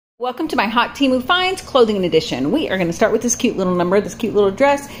Welcome to my Hot Temu Finds Clothing Edition. We are going to start with this cute little number, this cute little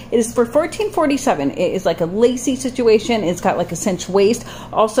dress. It is for $14.47. It is like a lacy situation. It's got like a cinch waist.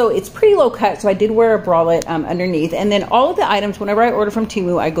 Also, it's pretty low cut, so I did wear a bralette underneath. And then all of the items, whenever I order from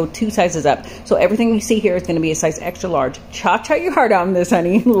Temu, I go 2 sizes up. So everything you see here is going to be a size extra large. Cha-cha your heart out on this,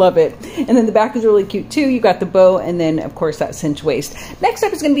 honey. Love it. And then the back is really cute too. You got the bow and then, of course, that cinch waist. Next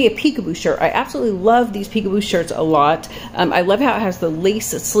up is going to be a peekaboo shirt. I absolutely love these peekaboo shirts a lot. I love how it has the lace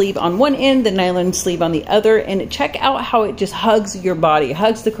sleeve on one end, the nylon sleeve on the other, and check out how it just hugs your body,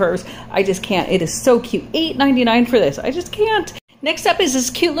 hugs the curves. I just can't. It is so cute. $8.99 for this. I just can't. Next up is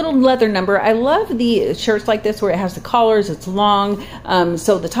this cute little leather number. I love the shirts like this where it has the collars, it's long,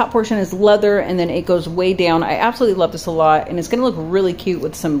 so the top portion is leather and then it goes way down. I absolutely love this a lot, and it's going to look really cute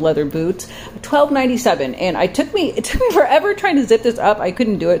with some leather boots. $12.97, and it took me forever trying to zip this up. I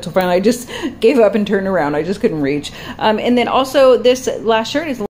couldn't do it, so finally I just gave up and turned around. I just couldn't reach. And then also this last shirt is